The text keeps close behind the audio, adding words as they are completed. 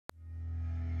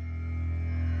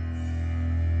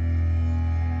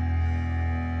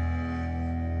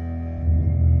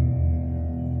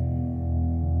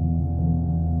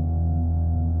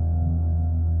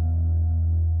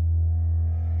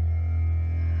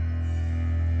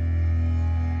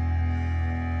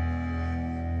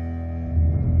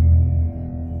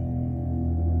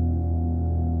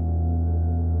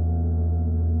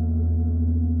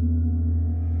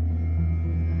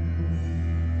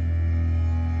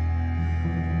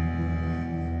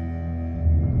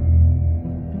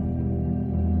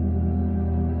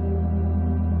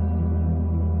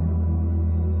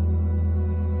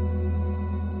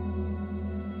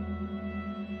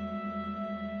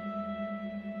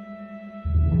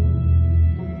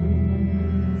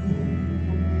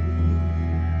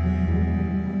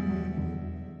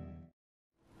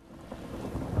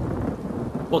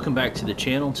Welcome back to the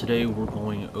channel. Today we're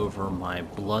going over my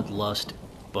Bloodlust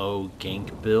bow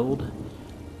gank build.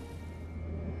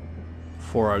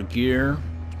 For our gear,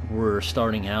 we're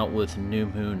starting out with New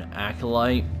Moon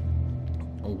Acolyte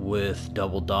with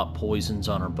double dot poisons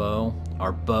on our bow.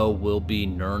 Our bow will be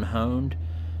Nirn honed,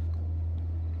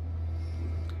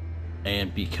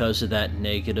 and because of that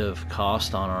negative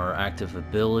cost on our active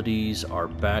abilities, our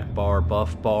back bar,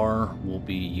 buff bar, will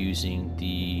be using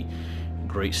the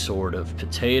Great Sword of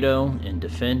Potato in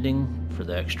defending for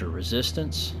the extra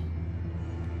resistance.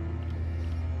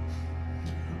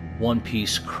 One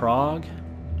piece Krog,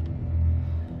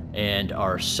 and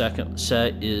our second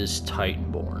set is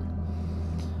Titanborn.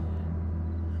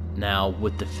 Now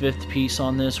with the fifth piece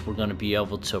on this, we're going to be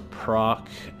able to proc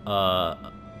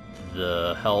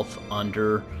the health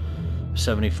under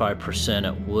 75%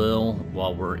 at will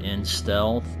while we're in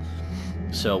stealth.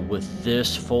 So with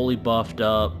this fully buffed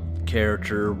up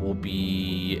character, will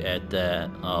be at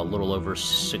that little over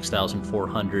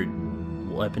 6,400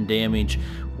 weapon damage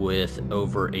with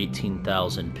over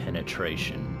 18,000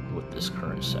 penetration with this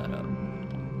current setup.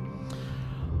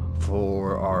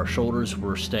 For our shoulders,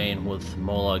 we're staying with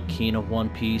Molag Kina one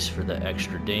piece for the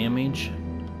extra damage.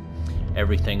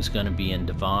 Everything's going to be in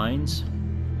divines.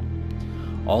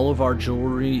 All of our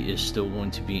jewelry is still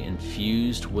going to be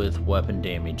infused with weapon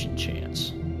damage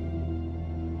enchants.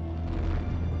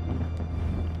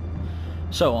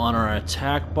 So on our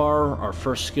attack bar, our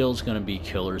first skill is going to be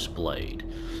Killer's Blade.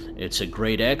 It's a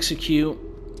great execute,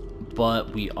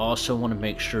 but we also want to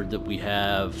make sure that we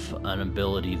have an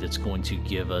ability that's going to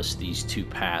give us these two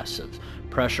passives.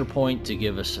 Pressure Point to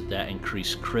give us that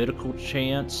increased critical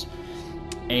chance,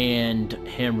 and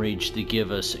Hemorrhage to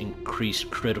give us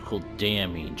increased critical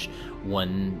damage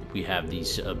when we have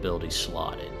these abilities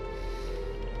slotted.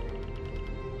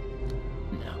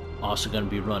 Now, also going to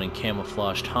be running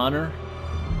Camouflaged Hunter,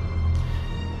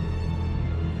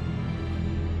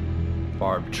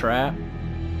 Barb Trap,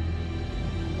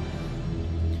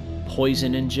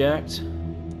 Poison Inject,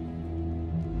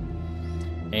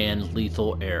 and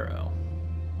Lethal Arrow.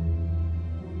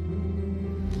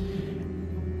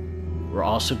 We're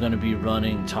also going to be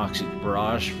running Toxic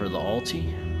Barrage for the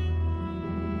ulti.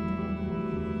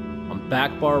 On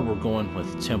back bar, we're going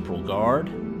with Temporal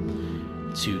Guard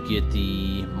to get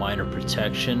the minor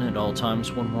protection at all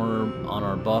times when we're on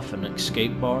our buff and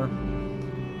escape bar.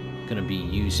 Going to be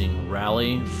using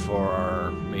Rally for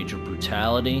our major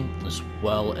brutality, as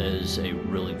well as a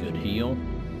really good heal.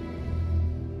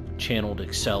 Channeled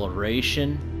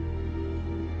Acceleration,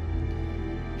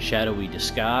 Shadowy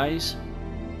Disguise,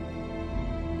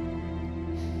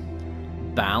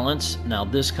 Balance. Now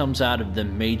this comes out of the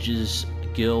Mages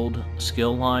Guild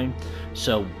skill line,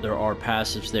 so there are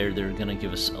passives there that are going to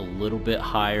give us a little bit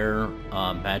higher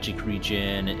magic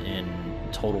regen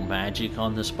and total magic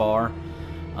on this bar.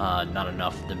 Not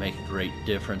enough to make a great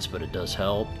difference, but it does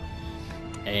help.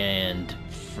 And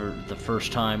for the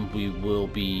first time, we will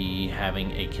be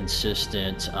having a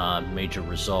consistent major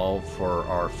resolve for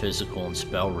our physical and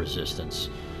spell resistance.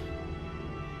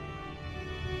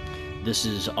 This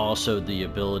is also the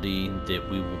ability that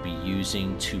we will be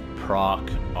using to proc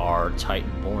our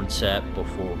Titanborn set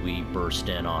before we burst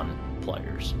in on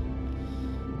players.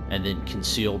 And then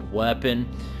Concealed Weapon.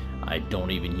 I don't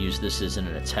even use this as an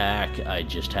attack, I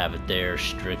just have it there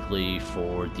strictly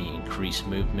for the increased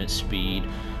movement speed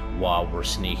while we're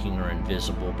sneaking or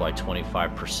invisible by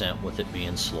 25% with it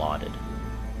being slotted.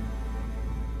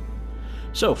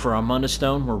 So for our Munda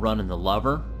Stone, we're running the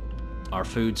Lover. Our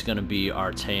food's going to be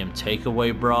our Tame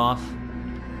Takeaway Broth.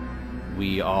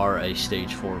 We are a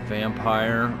stage 4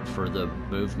 vampire for the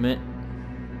movement.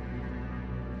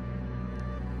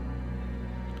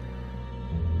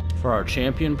 For our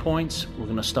champion points, we're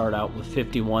going to start out with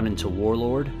 51 into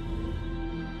Warlord,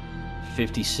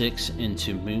 56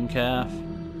 into Mooncalf,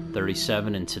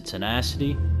 37 into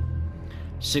Tenacity,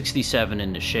 67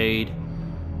 into Shade,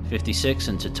 56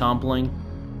 into Tumbling,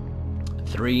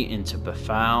 3 into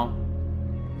Befoul,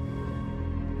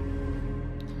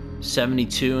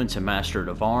 72 into Master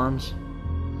of Arms,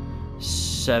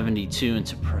 72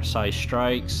 into Precise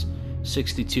Strikes,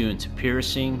 62 into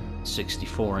Piercing,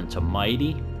 64 into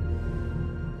Mighty,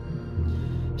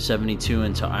 72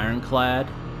 into Ironclad,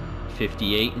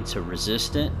 58 into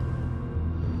Resistant,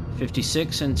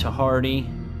 56 into Hardy,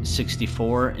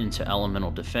 64 into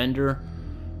Elemental Defender,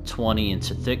 20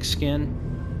 into Thick Skin.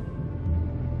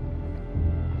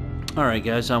 Alright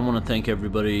guys, I want to thank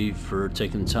everybody for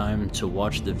taking the time to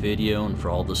watch the video and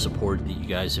for all the support that you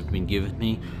guys have been giving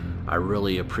me. I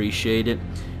really appreciate it.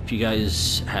 If you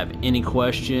guys have any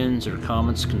questions or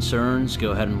comments, concerns,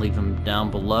 go ahead and leave them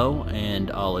down below,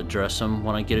 and I'll address them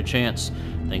when I get a chance.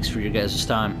 Thanks for your guys'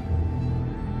 time.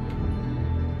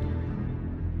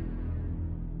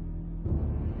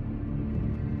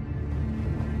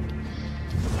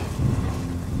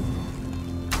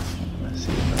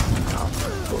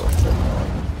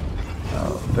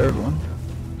 Third one.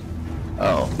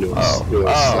 Oh,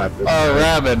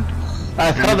 rabbit.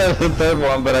 I thought that was the third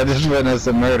one, but I just witnessed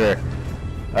a murder.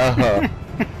 Oh.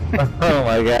 Oh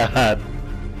my god.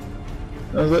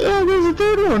 I was like, oh, there's a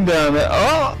third one down there.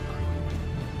 Oh!